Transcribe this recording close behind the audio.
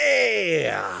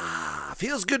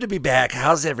Feels good to be back.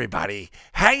 How's everybody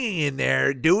hanging in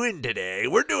there doing today?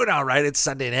 We're doing all right. It's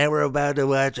Sunday night. We're about to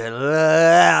watch a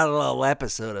little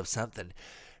episode of something.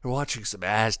 We're watching some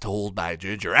As Told by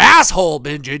Ginger. Asshole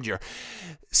Ben Ginger.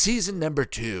 Season number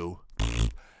 2,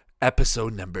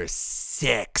 episode number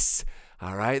 6.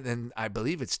 All right, then I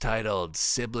believe it's titled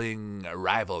Sibling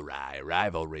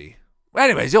Rivalry.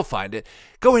 Anyways, you'll find it.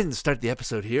 Go ahead and start the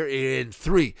episode here in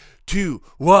 3, 2,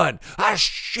 1.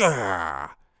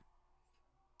 Sure.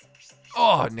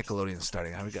 Oh, Nickelodeon's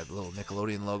starting. We got the little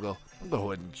Nickelodeon logo. I'm going to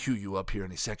go ahead and cue you up here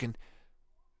in a second.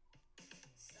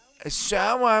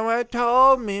 Someone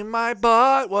told me my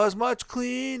butt was much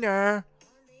cleaner.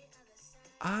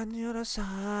 On the other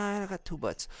side, I got 2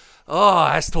 butts. Oh,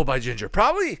 As Told by Ginger.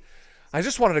 Probably, I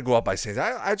just wanted to go up by saying,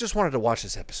 I just wanted to watch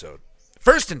this episode.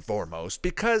 First and foremost,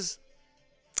 because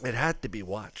it had to be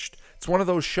watched. It's one of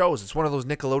those shows. It's one of those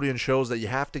Nickelodeon shows that you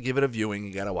have to give it a viewing.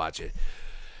 You got to watch it.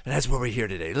 And that's where we're here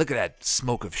today. Look at that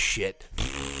smoke of shit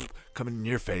coming in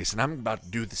your face. And I'm about to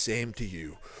do the same to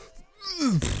you.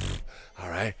 All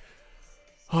right.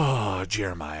 Oh,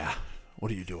 Jeremiah.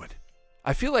 What are you doing?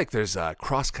 I feel like there's a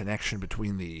cross-connection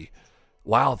between the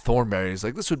Wild Thornberrys.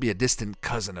 Like, this would be a distant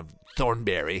cousin of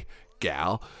Thornberry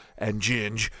gal and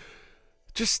Ginge.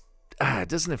 Just,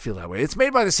 doesn't it feel that way? It's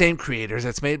made by the same creators.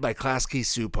 It's made by Klasky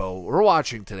Supo. We're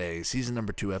watching today, season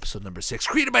number 2, episode number 6.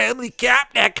 Created by Emily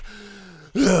Kapnick.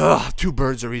 Ugh, 2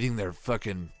 birds are eating their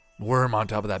fucking worm on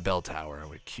top of that bell tower.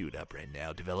 We're queued up right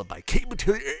now. Developed by Cable.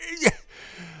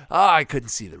 I couldn't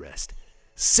see the rest.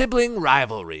 Sibling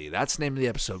Rivalry. That's the name of the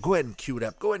episode. Go ahead and cue it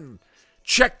up. Go ahead and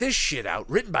check this shit out.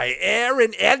 Written by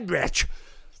Aaron Edrich.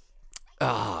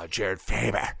 Jared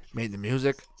Faber made the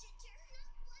music.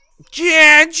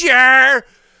 Ginger!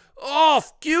 Oh,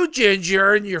 f you,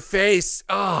 Ginger, in your face.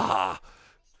 You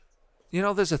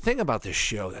know, there's a thing about this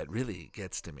show that really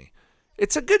gets to me.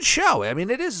 It's a good show. I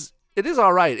mean, it is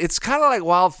all right. It's kind of like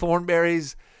Wild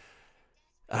Thornberrys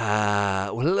with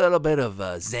a little bit of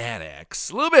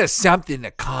Xanax, a little bit of something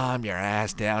to calm your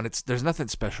ass down. There's nothing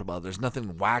special about it. There's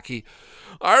nothing wacky.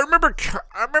 I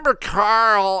remember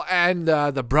Carl and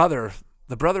the brother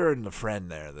and the friend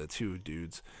there, the 2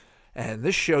 dudes. And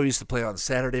this show used to play on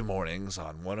Saturday mornings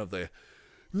on one of the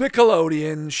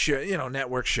Nickelodeon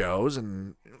network shows,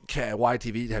 and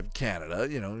YTV had Canada,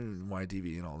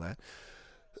 YTV and all that.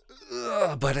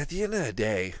 But at the end of the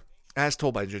day, As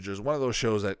Told by Ginger is one of those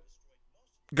shows that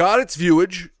got its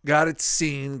viewage, got its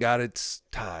scene, got its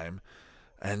time,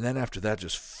 and then after that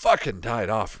just fucking died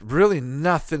off. Really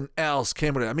nothing else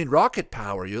came with it. I mean, Rocket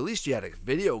Power, at least you had a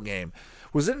video game.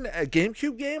 Was it a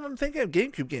GameCube game? I'm thinking a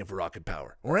GameCube game for Rocket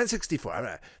Power. Or N64. I don't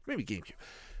know, maybe GameCube.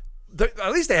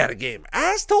 At least they had a game.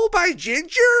 As Told by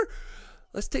Ginger?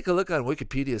 Let's take a look on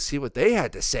Wikipedia, see what they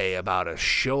had to say about a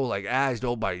show like As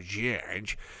Told by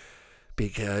Ginger.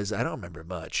 Because I don't remember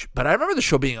much. But I remember the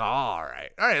show being all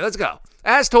right. All right, let's go.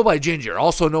 As Told by Ginger,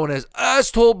 also known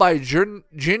as Told by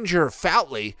Ginger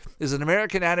Foutley, is an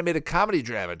American animated comedy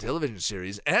drama television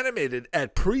series animated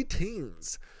at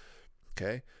preteens.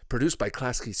 Okay? Produced by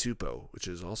Klasky Supo, which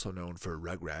is also known for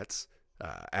Rugrats,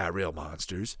 Real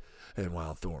Monsters, and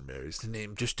Wild Thornberrys, to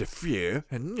name just a few,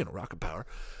 and, Rocket Power.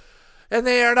 And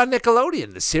they aired on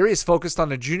Nickelodeon. The series focused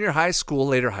on a junior high school,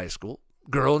 later high school,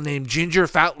 girl named Ginger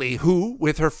Foutley, who,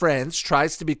 with her friends,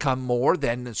 tries to become more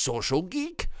than a social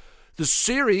geek. The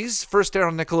series first aired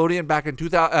on Nickelodeon back in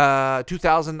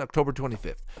 2000, October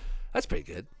 25th. That's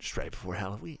pretty good, just right before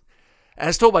Halloween.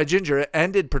 As Told by Ginger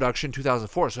ended production in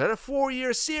 2004, so it had a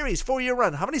 4-year series, 4-year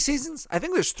run. How many seasons? I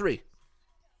think there's 3.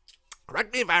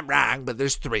 Correct me if I'm wrong, but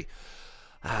there's 3.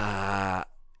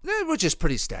 Which is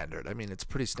pretty standard. I mean, it's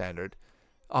pretty standard.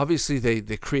 Obviously,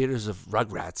 the creators of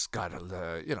Rugrats got,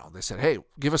 they said, hey,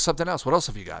 give us something else. What else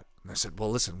have you got? And I said,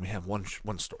 well, listen, we have one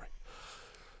story.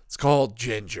 It's called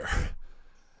Ginger.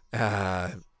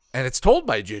 And it's told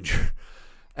by Ginger.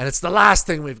 And it's the last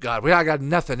thing we've got. I got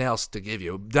nothing else to give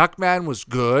you. Duckman was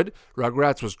good.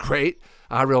 Rugrats was great.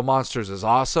 Real Monsters is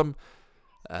awesome.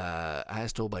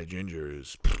 As Told by Ginger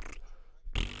is...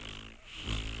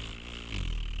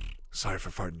 Sorry for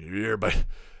farting in your ear, but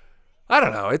I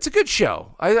don't know. It's a good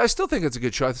show. I still think it's a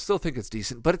good show. I still think it's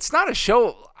decent. But it's not a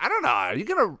show... I don't know. Are you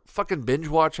going to fucking binge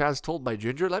watch As Told by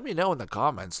Ginger? Let me know in the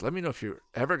comments. Let me know if you're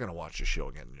ever going to watch the show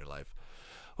again in your life.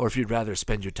 Or if you'd rather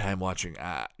spend your time watching,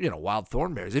 Wild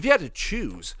Thornberrys. If you had to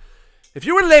choose, if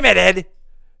you were limited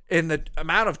in the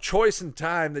amount of choice and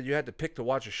time that you had to pick to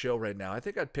watch a show right now, I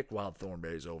think I'd pick Wild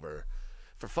Thornberrys over,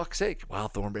 for fuck's sake.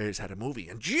 Wild Thornberrys had a movie,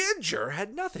 and Ginger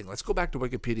had nothing. Let's go back to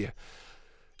Wikipedia.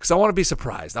 Because I want to be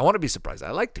surprised. I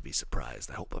like to be surprised.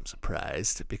 I hope I'm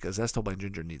surprised, because As Told by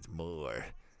Ginger needs more.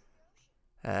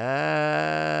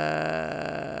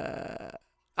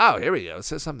 Oh, here we go. It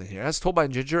says something here. As Told by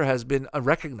Ginger has been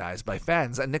recognized by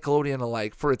fans and Nickelodeon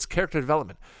alike for its character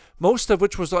development, most of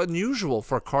which was unusual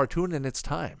for a cartoon in its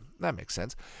time. That makes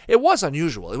sense. It was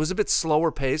unusual. It was a bit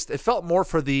slower paced. It felt more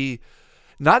for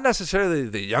not necessarily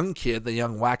the young kid, the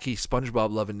young wacky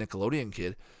SpongeBob loving Nickelodeon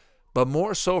kid, but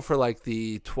more so for like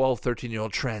the 12,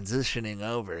 13-year-old transitioning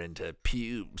over into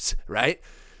pubes, right?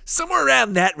 Somewhere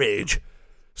around that range.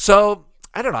 So,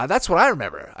 I don't know. That's what I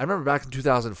remember. I remember back in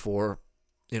 2004,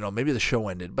 maybe the show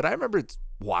ended, but I remember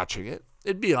watching it.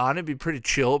 It'd be on. It'd be pretty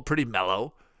chill, pretty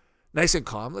mellow, nice and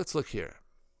calm. Let's look here.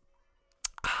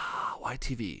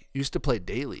 YTV used to play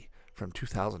daily from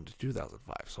 2000 to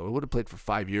 2005. So it would have played for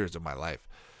 5 years of my life.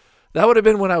 That would have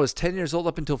been when I was 10 years old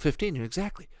up until 15.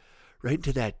 Exactly. Right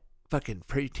into that fucking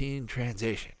preteen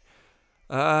transition.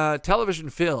 Television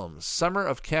films. Summer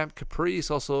of Camp Caprice,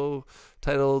 also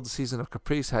titled Season of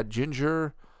Caprice, had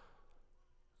Ginger.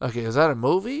 Okay, is that a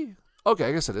movie? Okay,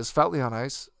 I guess it is. Faintly on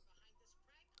Ice.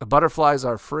 The Butterflies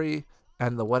Are Free,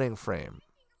 and The Wedding Frame.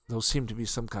 Those seem to be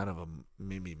some kind of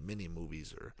maybe mini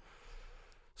movies or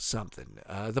something.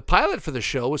 The pilot for the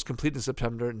show was completed in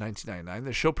September 1999.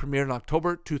 The show premiered in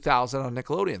October 2000 on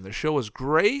Nickelodeon. The show was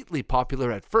greatly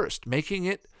popular at first, making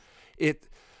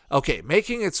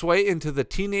its way into the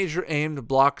teenager-aimed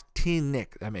block Teen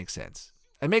Nick. That makes sense.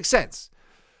 It makes sense.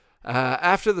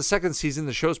 After the second season,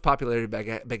 the show's popularity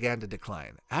began to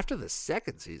decline. After the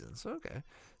second season, so okay.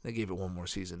 They gave it one more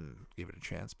season, gave it a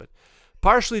chance, but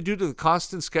partially due to the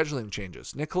constant scheduling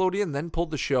changes. Nickelodeon then pulled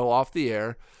the show off the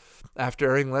air after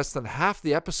airing less than half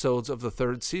the episodes of the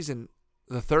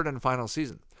third and final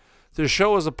season. The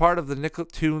show was a part of the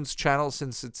Nicktoons channel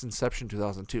since its inception in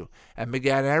 2002 and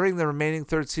began airing the remaining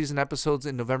third season episodes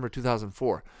in November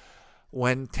 2004.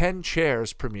 When 10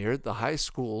 Chairs premiered, the high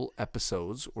school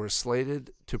episodes were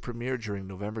slated to premiere during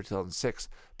November 2006,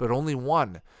 but only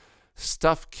one,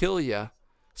 Stuff Will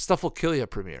Kill Ya,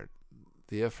 premiered.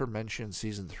 The aforementioned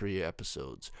season 3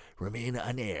 episodes remain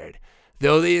unaired,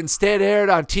 though they instead aired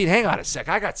on Teen. Hang on a sec,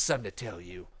 I got something to tell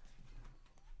you.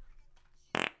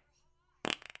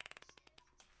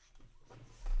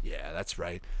 Yeah, that's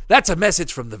right. That's a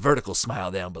message from the vertical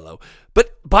smile down below.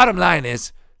 But bottom line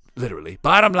is,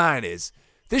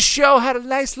 this show had a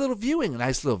nice little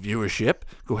viewership.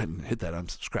 Go ahead and hit that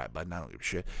unsubscribe button. I don't give a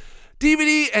shit.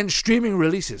 DVD and streaming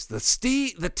releases. The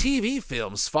TV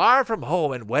films Far From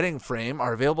Home and Wedding Frame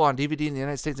are available on DVD in the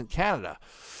United States and Canada.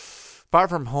 Far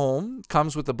From Home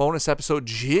comes with the bonus episode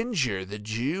Ginger the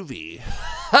Juvie.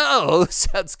 Oh,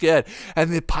 sounds good.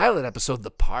 And the pilot episode, The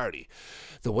Party.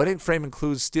 The Wedding Frame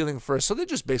includes Stealing First, so they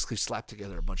just basically slapped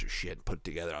together a bunch of shit and put it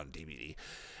together on DVD.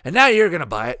 And now you're going to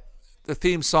buy it. The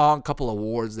theme song, couple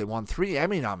awards. They won 3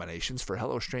 Emmy nominations for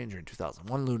Hello Stranger in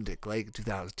 2001, Lunatic Lake in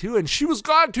 2002, and She Was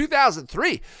Gone in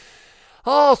 2003.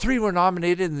 All 3 were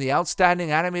nominated in the Outstanding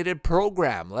Animated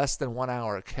Program, less than 1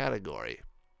 hour category.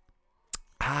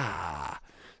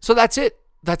 So that's it.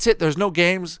 There's no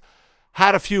games.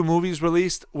 Had a few movies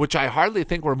released, which I hardly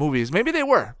think were movies. Maybe they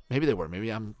were. Maybe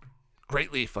I'm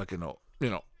greatly fucking,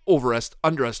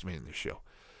 underestimating this show.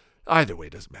 Either way,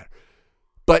 it doesn't matter.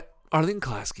 But Arlene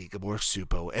Klasky, Gabor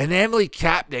Supo, and Emily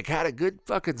Kapnick had a good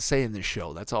fucking say in this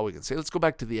show. That's all we can say. Let's go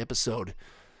back to the episode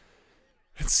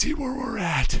and see where we're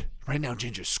at. Right now,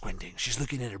 Ginger's squinting. She's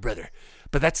looking at her brother.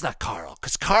 But that's not Carl,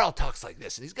 because Carl talks like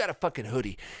this, and he's got a fucking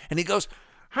hoodie. And he goes,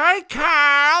 "Hey,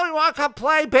 Carl, you want to come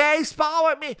play baseball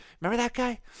with me?" Remember that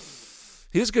guy?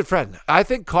 He was a good friend. I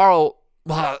think Carl's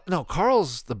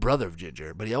the brother of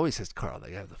Ginger, but he always says Carl.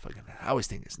 I always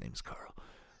think his name's Carl.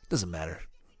 Doesn't matter.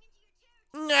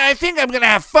 I think I'm going to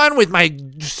have fun with my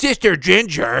sister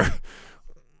Ginger.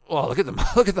 Oh, look at the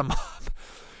mom.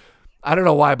 I don't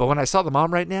know why, but when I saw the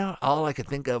mom right now, all I could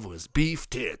think of was beef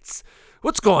tits.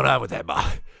 What's going on with that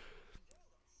mom?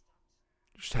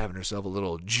 Just having herself a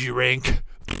little drink.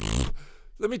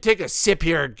 Let me take a sip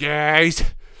here,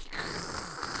 guys.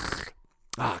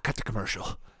 Cut the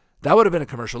commercial. That would have been a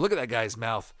commercial. Look at that guy's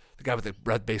mouth. The guy with the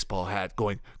red baseball hat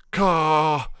going,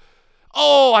 caw.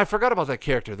 Oh, I forgot about that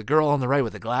character. The girl on the right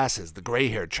with the glasses, the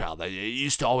gray-haired child that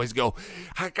used to always go,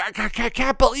 I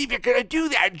can't believe you're going to do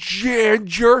that,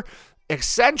 Ginger.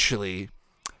 Essentially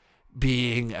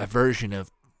being a version of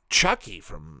Chucky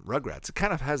from Rugrats. It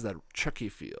kind of has that Chucky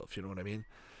feel, if you know what I mean.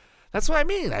 That's what I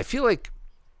mean. I feel like,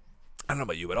 I don't know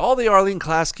about you, but all the Arlene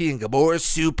Klasky and Gabor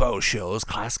Supo shows,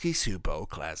 Klasky Supo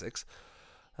classics,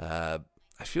 I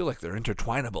feel like they're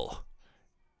intertwinable.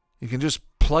 You can just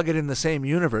plug it in the same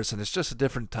universe, and it's just a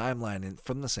different timeline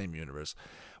from the same universe.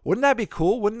 Wouldn't that be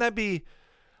cool? Wouldn't that be...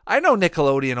 I know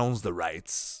Nickelodeon owns the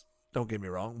rights, don't get me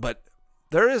wrong, but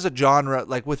there is a genre,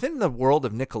 like within the world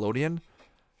of Nickelodeon,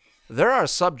 there are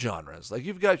subgenres. Like,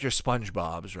 you've got your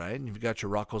SpongeBob's, right? And you've got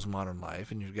your Rocko's Modern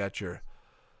Life, and you've got your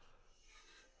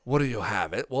What Do You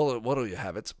Have It? Well, What Do You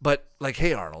Have It? But, like,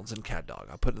 Hey Arnold's and Cat Dog,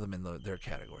 I'll put them in their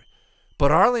category.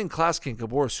 But Arlene Klasky and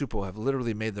Gabor Supo have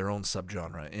literally made their own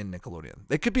subgenre in Nickelodeon.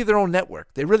 They could be their own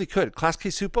network. They really could. Klasky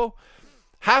Supo,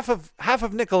 half of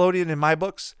Nickelodeon in my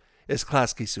books is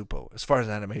Klasky Supo as far as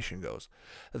animation goes.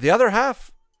 The other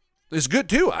half is good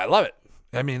too. I love it.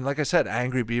 I mean, like I said,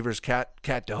 Angry Beavers, Cat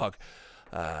Dog,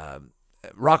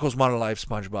 Rocko's Modern Life,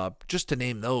 SpongeBob, just to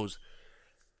name those.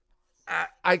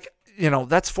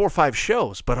 That's 4 or 5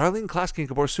 shows. But Arlene Klasky and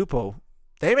Gabor Supo,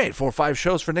 they made 4 or 5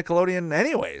 shows for Nickelodeon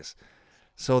anyways.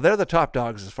 So they're the top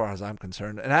dogs as far as I'm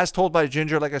concerned. And as told by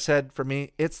Ginger, like I said, for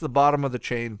me, it's the bottom of the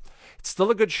chain. It's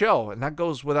still a good show, and that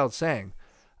goes without saying.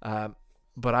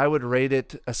 But I would rate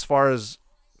it, as far as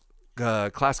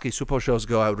Klasky Supo shows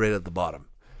go, I would rate it at the bottom.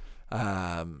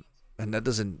 And that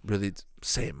doesn't really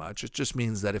say much. It just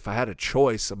means that if I had a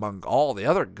choice among all the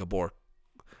other Gabor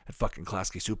and fucking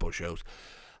Klasky Supo shows,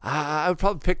 I would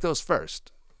probably pick those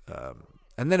first.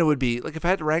 And then it would be, like, if I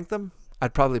had to rank them,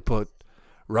 I'd probably put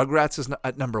Rugrats is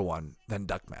at number 1, then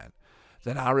Duckman,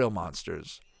 then Our Real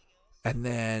Monsters, and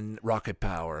then Rocket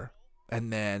Power,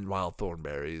 and then Wild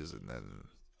Thornberrys, and then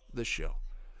this show.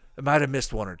 I might have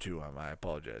missed 1 or 2. I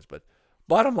apologize, but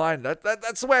bottom line,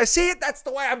 that's the way I see it. That's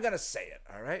the way I'm gonna say it.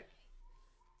 All right.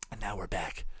 And now we're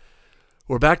back.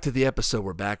 We're back to the episode.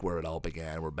 We're back where it all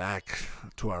began. We're back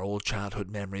to our old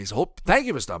childhood memories. Thank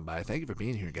you for stopping by. Thank you for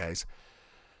being here, guys.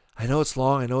 I know it's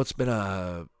long. I know it's been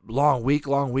a long week,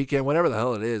 long weekend, whatever the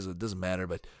hell it is. It doesn't matter.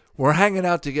 But we're hanging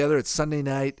out together. It's Sunday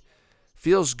night.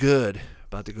 Feels good.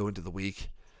 About to go into the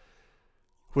week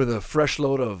with a fresh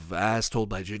load of As Told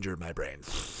by Ginger in my brain.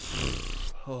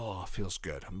 Oh, feels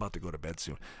good. I'm about to go to bed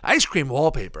soon. Ice cream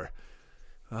wallpaper.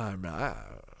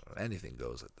 Anything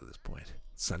goes at this point.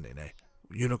 It's Sunday night.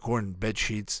 Unicorn bed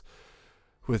sheets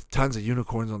with tons of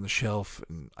unicorns on the shelf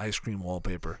and ice cream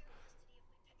wallpaper.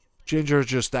 Ginger's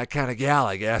just that kind of gal,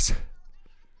 I guess.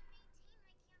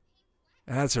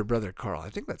 And that's her brother, Carl.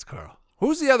 I think that's Carl.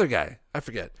 Who's the other guy? I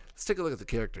forget. Let's take a look at the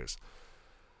characters.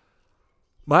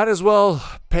 Might as well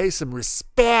pay some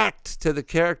respect to the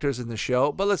characters in the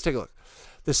show, but let's take a look.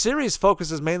 The series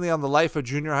focuses mainly on the life of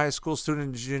junior high school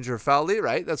student Ginger Fowley,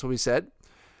 right? That's what we said.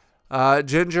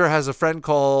 Ginger has a friend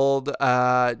called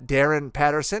Darren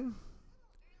Patterson,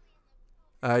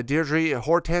 Deirdre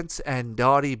Hortense, and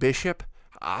Dottie Bishop.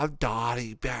 I'm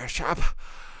Dottie Bishop.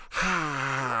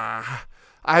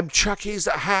 I'm Chucky's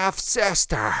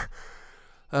half-sister.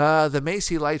 The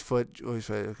Macy Lightfoot,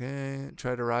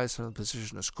 try to rise from the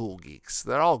position of school geeks.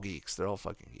 They're all geeks. They're all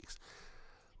fucking geeks.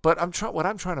 But what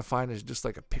I'm trying to find is just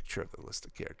like a picture of the list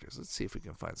of characters. Let's see if we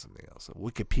can find something else. A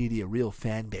Wikipedia real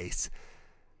fan base.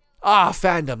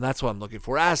 Fandom. That's what I'm looking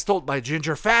for. As Told by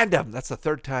Ginger, fandom. That's the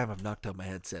 3rd time I've knocked out my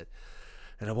headset.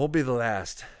 And it won't be the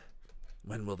last.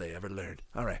 When will they ever learn?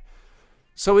 All right.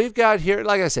 So we've got here,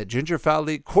 like I said, Ginger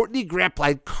Fowley, Courtney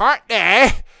Grappline,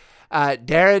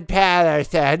 Darren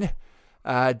Patterson,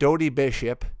 Dottie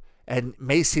Bishop, and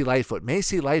Macy Lightfoot.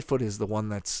 Macy Lightfoot is the one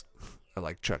that's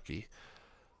like Chucky.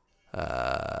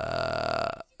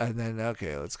 And then,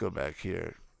 okay, let's go back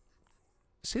here.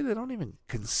 See, they don't even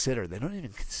consider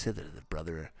the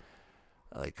brother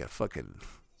like a fucking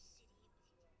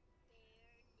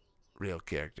real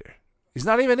character. He's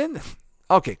not even in this.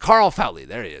 Okay, Carl Fowley.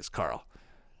 There he is, Carl.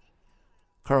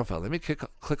 Carl Fowley. Let me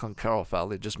click on Carl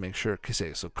Fowley, just make sure.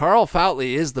 So Carl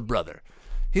Fowley is the brother.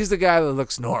 He's the guy that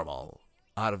looks normal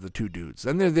out of the 2 dudes.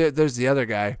 Then there's the other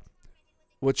guy,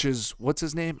 which is, what's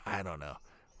his name? I don't know.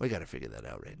 We got to figure that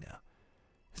out right now.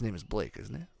 His name is Blake,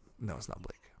 isn't it? No, it's not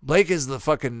Blake. Blake is the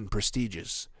fucking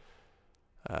prestigious.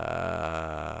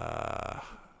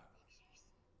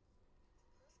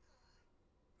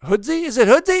 Hoodsey? Is it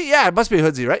Hoodsey? Yeah, it must be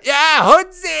Hoodsey, right? Yeah,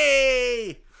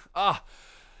 Hoodsey!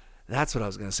 That's what I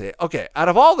was going to say. Okay, out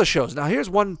of all the shows, now here's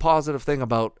one positive thing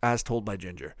about As Told by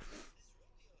Ginger.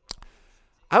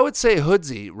 I would say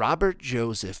Hoodsey, Robert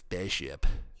Joseph Bishop.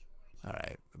 All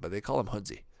right, but they call him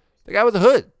Hoodsey. The guy with the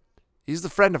hood. He's the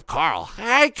friend of Carl.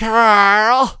 Hey,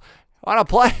 Carl! Want to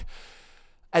play?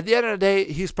 At the end of the day,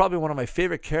 he's probably one of my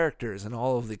favorite characters in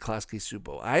all of the Klasky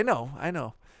Supo. I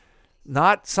know.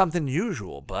 Not something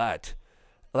usual, but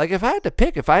like if I had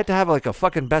to have like a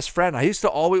fucking best friend, I used to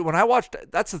always,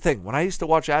 that's the thing, when I used to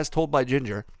watch As Told by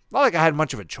Ginger, not like I had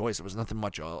much of a choice. There was nothing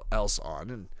much else on,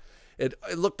 and it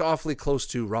looked awfully close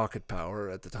to Rocket Power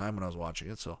at the time when I was watching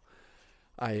it, so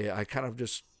I kind of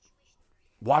just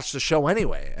watched the show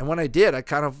anyway. And when I did, I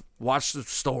kind of watched the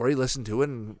story, listened to it,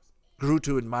 and grew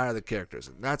to admire the characters.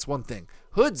 And that's one thing.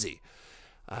 Hoodsey.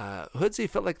 Hoodsy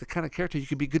felt like the kind of character you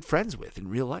could be good friends with in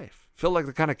real life. Felt like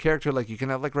the kind of character like you can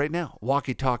have like right now.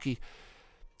 Walkie-talkie,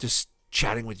 just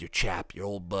chatting with your chap, your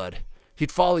old bud.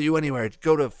 He'd follow you anywhere. He'd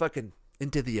go to fucking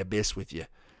into the abyss with you.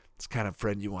 It's the kind of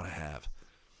friend you want to have.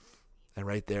 And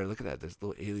right there, look at that. There's a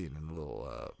little alien and a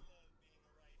little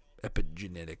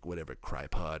epigenetic, whatever,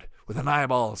 crypod with an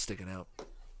eyeball sticking out.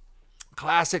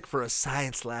 Classic for a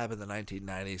science lab in the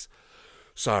 1990s.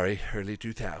 Sorry, early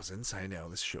 2000s. I know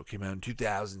this show came out in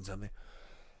 2000 something.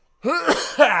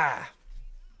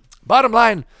 Bottom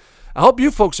line, I hope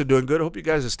you folks are doing good. I hope you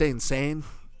guys are staying sane.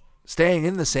 Staying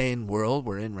in the sane world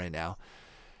we're in right now.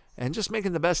 And just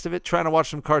making the best of it. Trying to watch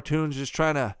some cartoons. Just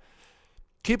trying to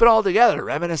keep it all together.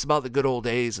 Reminisce about the good old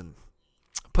days. And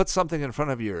put something in front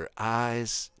of your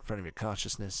eyes. In front of your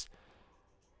consciousness.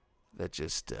 That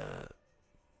just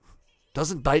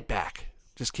doesn't bite back.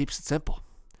 Just keeps it simple.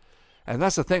 And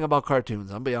that's the thing about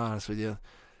cartoons. I'll be honest with you.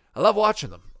 I love watching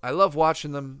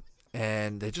them.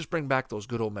 And they just bring back those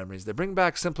good old memories. They bring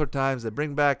back simpler times. They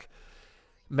bring back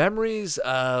memories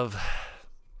of,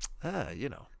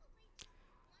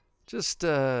 just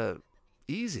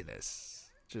easiness.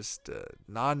 Just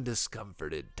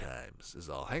non-discomforted times is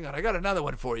all. Hang on, I got another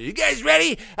one for you. You guys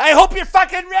ready? I hope you're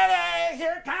fucking ready.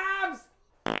 Here it comes.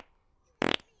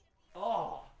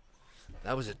 Oh,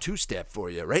 that was a two-step for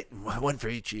you, right? One for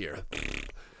each ear.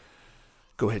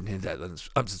 Go ahead and hit that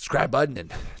unsubscribe button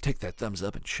and take that thumbs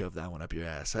up and shove that one up your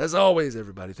ass. As always,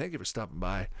 everybody, thank you for stopping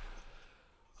by.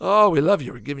 Oh, we love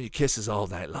you. We're giving you kisses all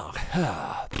night long.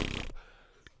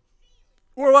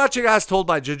 We're watching As Told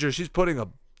by Ginger. She's putting a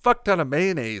fuck ton of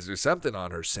mayonnaise or something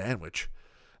on her sandwich.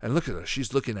 And look at her.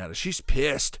 She's looking at it. She's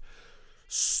pissed.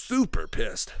 Super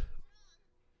pissed.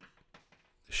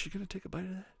 Is she going to take a bite of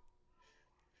that?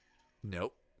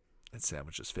 Nope. That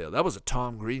sandwich just failed. That was a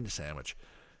Tom Green sandwich.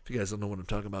 If you guys don't know what I'm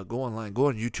talking about, go online, go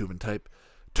on YouTube and type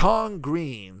Tom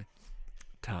Green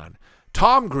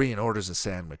orders a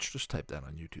sandwich. Just type that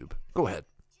on YouTube. Go ahead.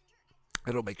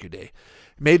 It'll make your day.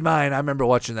 Made mine. I remember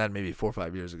watching that maybe 4 or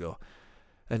 5 years ago.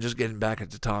 And just getting back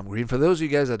into Tom Green. For those of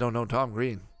you guys that don't know Tom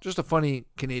Green, just a funny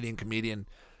Canadian comedian.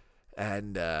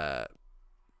 And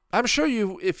I'm sure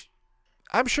you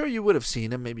would have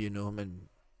seen him. Maybe you knew him.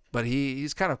 But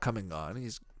he's kind of come and gone.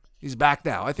 He's back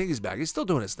now. I think he's back. He's still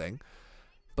doing his thing.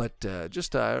 But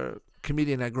just a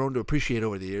comedian I've grown to appreciate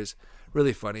over the years.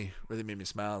 Really funny. Really made me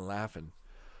smile and laugh. And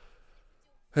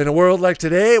in a world like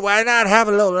today, why not have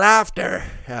a little laughter?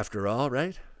 After all,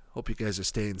 right? Hope you guys are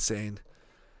staying sane.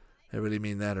 I really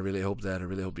mean that. I really hope that. I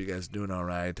really hope you guys are doing all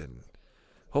right. And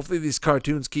hopefully these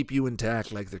cartoons keep you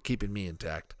intact like they're keeping me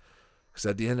intact. Because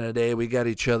at the end of the day, we got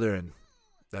each other, and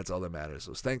that's all that matters.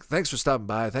 So thanks for stopping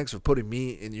by. Thanks for putting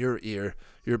me in your ear,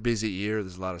 your busy ear.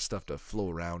 There's a lot of stuff to flow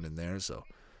around in there. So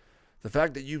the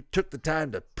fact that you took the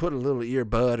time to put a little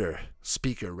earbud or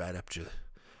speaker right up to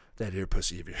that ear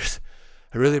pussy of yours,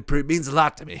 it really means a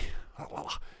lot to me. It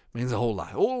means a whole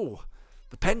lot. Oh,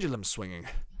 the pendulum's swinging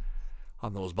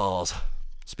on those balls.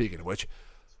 Speaking of which,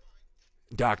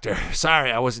 doctor,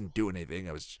 sorry I wasn't doing anything.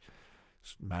 I was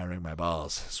just admiring my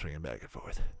balls, swinging back and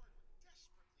forth.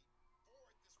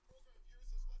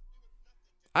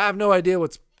 I have no idea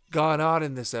what's gone on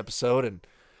in this episode, and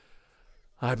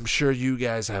I'm sure you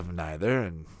guys haven't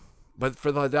either. But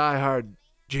for the diehard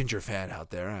Ginger fan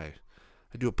out there, I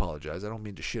do apologize. I don't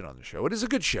mean to shit on the show. It is a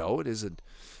good show. It is a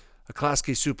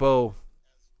Klasky Supo,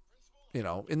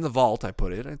 in the vault, I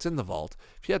put it. It's in the vault.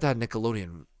 If you had that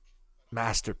Nickelodeon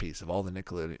masterpiece of all the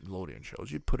Nickelodeon shows,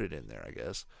 you'd put it in there, I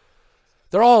guess.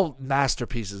 They're all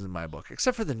masterpieces in my book,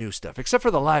 except for the new stuff, except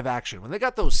for the live action. When they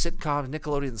got those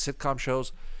Nickelodeon sitcom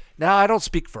shows, now I don't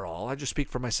speak for all. I just speak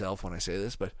for myself when I say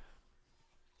this, but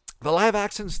the live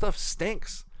action stuff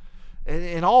stinks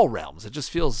in all realms. It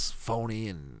just feels phony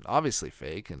and obviously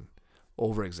fake and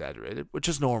over-exaggerated, which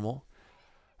is normal.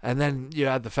 And then you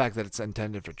add the fact that it's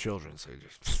intended for children, so you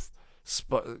just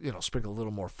sprinkle a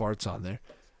little more farts on there.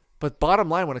 But bottom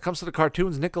line, when it comes to the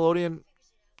cartoons, Nickelodeon,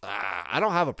 I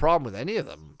don't have a problem with any of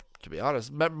them, to be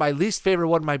honest. My least favorite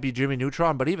one might be Jimmy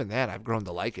Neutron, but even then, I've grown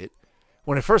to like it.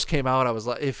 When it first came out, I was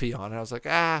iffy on it. I was like,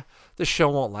 this show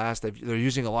won't last. They're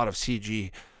using a lot of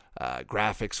CG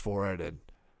graphics for it, and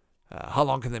how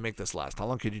long can they make this last? How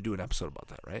long can you do an episode about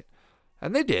that, right?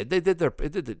 And they did.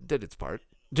 It did its part.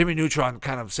 Jimmy Neutron,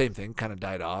 kind of same thing, kind of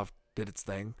died off, did its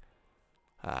thing,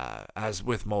 as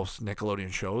with most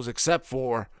Nickelodeon shows, except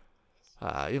for,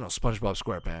 SpongeBob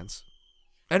SquarePants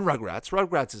and Rugrats.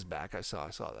 Rugrats is back. I saw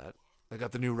that. They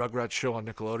got the new Rugrats show on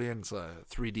Nickelodeon. It's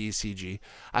 3D CG.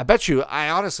 I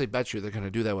honestly bet you they're going to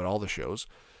do that with all the shows.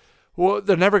 Well,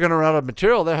 they're never going to run out of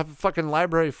material. They have a fucking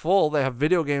library full. They have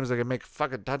video games that can make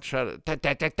fucking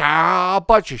a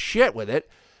bunch of shit with it.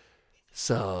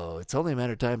 So it's only a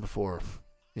matter of time before,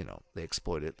 they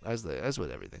exploit it, as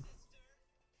with everything.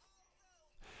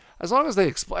 As long as they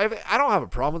exploit, I don't have a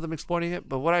problem with them exploiting it,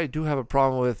 but what I do have a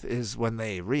problem with is when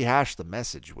they rehash the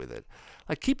message with it.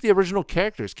 Like, keep the original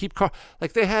characters.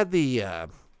 Like, they had the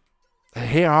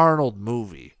Hey Arnold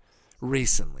movie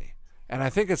recently, and I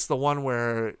think it's the one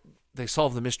where they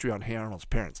solve the mystery on Hey Arnold's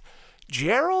parents.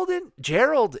 Gerald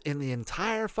in the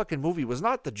entire fucking movie was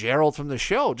not the Gerald from the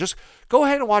show. Just go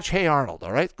ahead and watch Hey Arnold,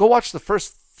 all right? Go watch the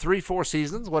first 3-4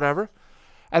 seasons, whatever,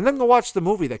 and then go watch the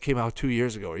movie that came out 2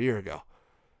 years ago or a year ago.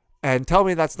 And tell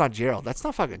me that's not Gerald. That's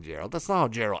not fucking Gerald. That's not how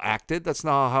Gerald acted. That's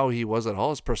not how he was at all,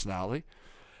 his personality.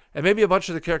 And maybe a bunch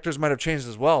of the characters might have changed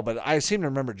as well, but I seem to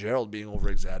remember Gerald being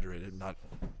over-exaggerated, not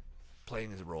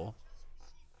playing his role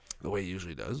the way he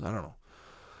usually does. I don't know.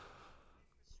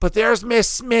 But there's Miss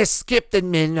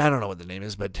Skipton. I don't know what the name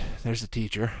is, but there's the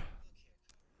teacher.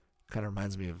 Kind of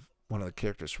reminds me of one of the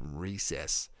characters from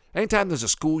Recess. Anytime there's a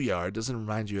schoolyard, doesn't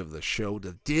remind you of the show,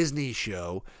 the Disney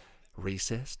show,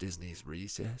 Recess, Disney's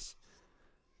Recess.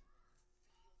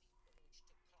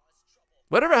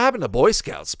 Whatever happened to Boy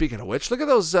Scouts, speaking of which? Look at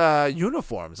those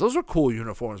uniforms. Those were cool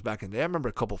uniforms back in the day. I remember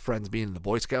a couple friends being in the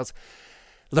Boy Scouts,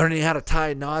 learning how to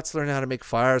tie knots, learning how to make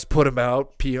fires, put them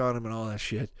out, pee on them, and all that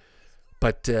shit.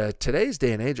 But today's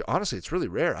day and age, honestly, it's really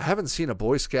rare. I haven't seen a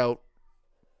Boy Scout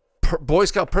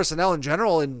personnel in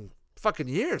general in fucking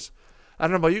years. I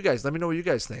don't know about you guys. Let me know what you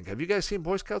guys think. Have you guys seen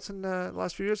Boy Scouts in the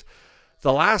last few years?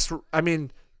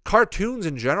 Cartoons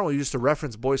in general used to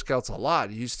reference Boy Scouts a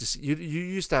lot. You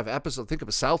used to have episodes. Think of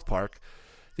a South Park.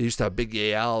 They used to have Big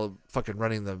Gay Al fucking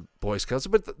running the Boy Scouts.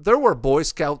 But there were Boy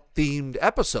Scout themed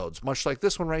episodes, much like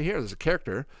this one right here. There's a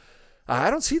character.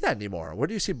 I don't see that anymore. Where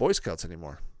do you see Boy Scouts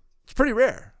anymore? It's pretty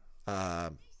rare.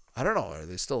 I don't know. Are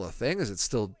they still a thing?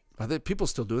 Are people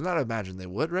still doing that? I imagine they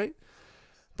would, right?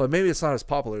 But maybe it's not as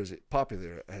popular as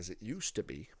it used to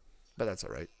be. But that's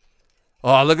all right.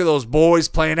 Oh, look at those boys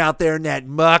playing out there in that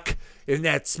muck, in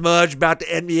that smudge, about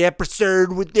to end the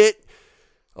episode with it.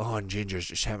 Oh, and Ginger's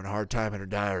just having a hard time in her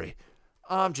diary.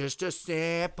 I'm just a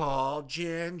simple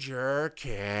ginger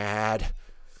kid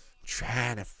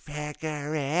trying to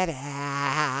figure it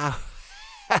out.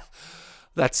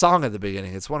 That song at the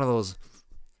beginning, it's one of those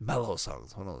mellow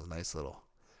songs, one of those nice little,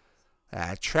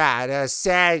 I try to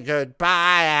say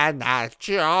goodbye and not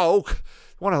joke.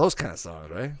 One of those kind of songs,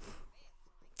 right?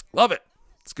 Love it.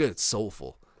 It's good. It's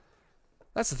soulful.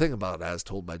 That's the thing about As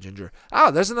Told by Ginger.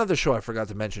 There's another show I forgot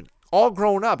to mention. All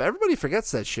Grown Up. Everybody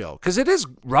forgets that show because it is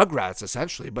Rugrats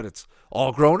essentially, but it's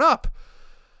all grown up.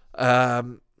 I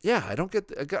don't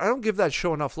give that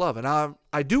show enough love, and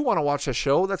I do want to watch that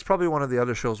show. That's probably one of the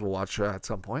other shows we'll watch at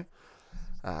some point.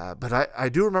 But I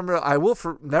do remember. I will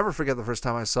never forget the first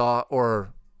time I saw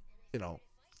or,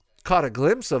 caught a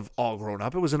glimpse of All Grown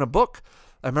Up. It was in a book.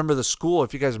 I remember the school.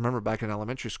 If you guys remember back in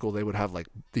elementary school, they would have like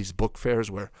these book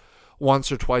fairs where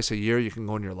once or twice a year you can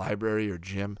go in your library or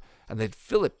gym, and they'd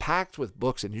fill it packed with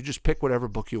books, and you just pick whatever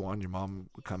book you want. Your mom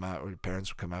would come out or your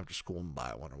parents would come out to school and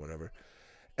buy one or whatever.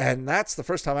 And that's the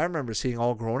first time I remember seeing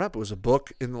All Grown Up. It was a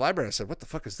book in the library. I said, what the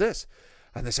fuck is this?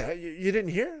 And they said, you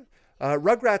didn't hear?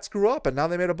 Rugrats grew up, and now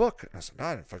they made a book. And I said, no,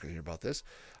 I didn't fucking hear about this.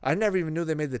 I never even knew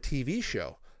they made the TV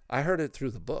show. I heard it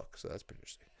through the book, so that's pretty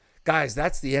interesting. Guys,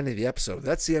 that's the end of the episode.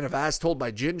 That's the end of As Told by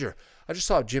Ginger. I just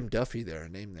saw Jim Duffy there, a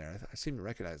name there. I seem to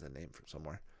recognize that name from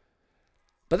somewhere.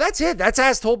 But that's it. That's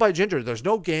As Told by Ginger. There's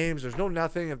no games. There's no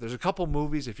nothing. If there's a couple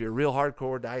movies, if you're a real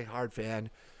hardcore, die-hard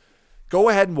fan, go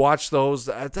ahead and watch those.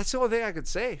 That's the only thing I could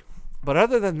say. But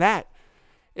other than that,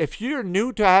 if you're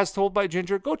new to As Told by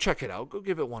Ginger, go check it out. Go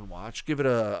give it one watch. Give it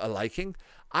a liking.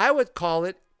 I would call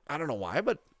it, I don't know why,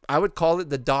 but I would call it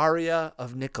the Daria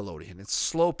of Nickelodeon. It's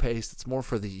slow-paced. It's more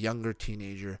for the younger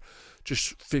teenager,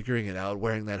 just figuring it out,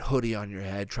 wearing that hoodie on your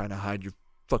head, trying to hide your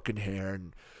fucking hair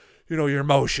and, your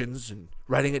emotions and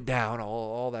writing it down,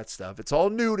 all that stuff. It's all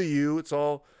new to you. It's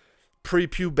all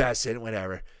prepubescent,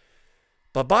 whatever.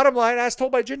 But bottom line, As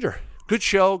Told by Ginger. Good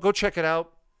show. Go check it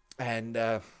out. And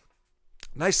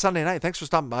nice Sunday night. Thanks for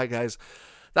stopping by, guys.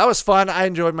 That was fun. I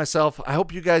enjoyed myself. I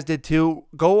hope you guys did too.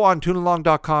 Go on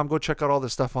tunalong.com. Go check out all the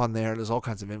stuff on there. There's all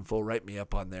kinds of info. Write me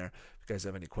up on there if you guys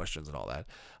have any questions and all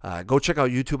that. Go check out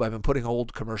YouTube. I've been putting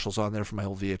old commercials on there from my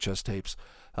old VHS tapes.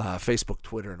 Facebook,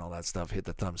 Twitter, and all that stuff. Hit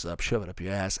the thumbs up. Shove it up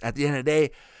your ass. At the end of the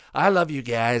day, I love you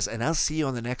guys, and I'll see you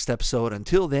on the next episode.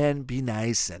 Until then, be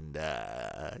nice, and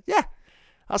I'll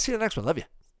see you in the next one. Love you.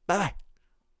 Bye-bye.